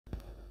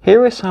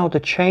Here is how to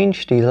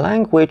change the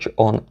language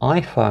on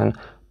iPhone,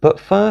 but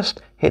first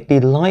hit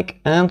the like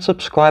and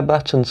subscribe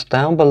buttons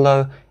down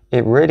below.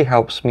 It really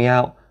helps me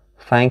out.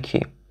 Thank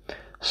you.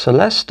 So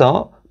let's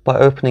start by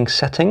opening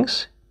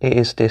settings. It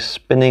is this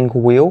spinning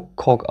wheel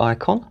cog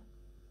icon.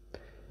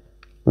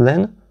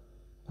 Then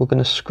we're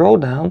going to scroll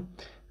down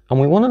and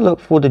we want to look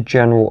for the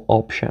general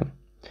option.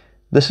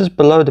 This is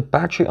below the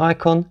battery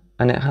icon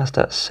and it has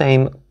that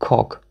same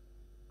cog.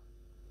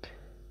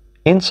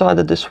 Inside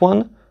of this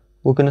one,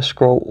 we're going to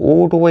scroll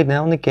all the way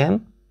down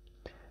again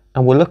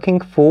and we're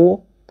looking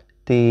for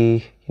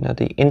the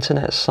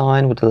internet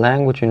sign with the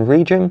language and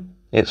region.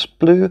 It's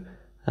blue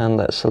and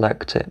let's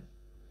select it.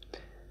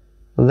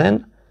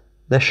 Then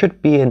there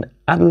should be an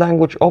add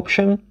language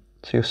option.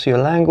 So you'll see a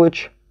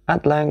language,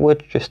 add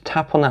language, just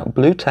tap on that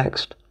blue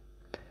text.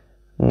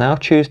 Now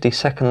choose the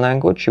second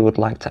language you would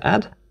like to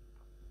add.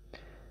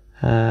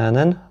 And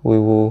then we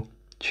will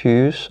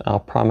choose our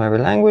primary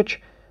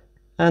language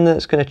and then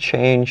it's going to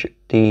change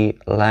the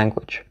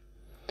language.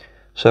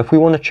 So if we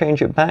want to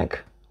change it back,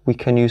 we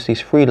can use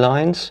these three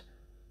lines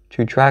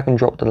to drag and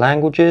drop the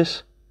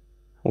languages.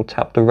 We'll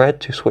tap the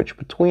red to switch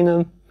between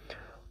them,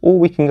 or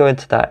we can go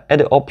into that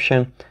edit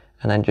option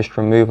and then just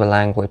remove a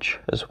language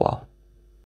as well.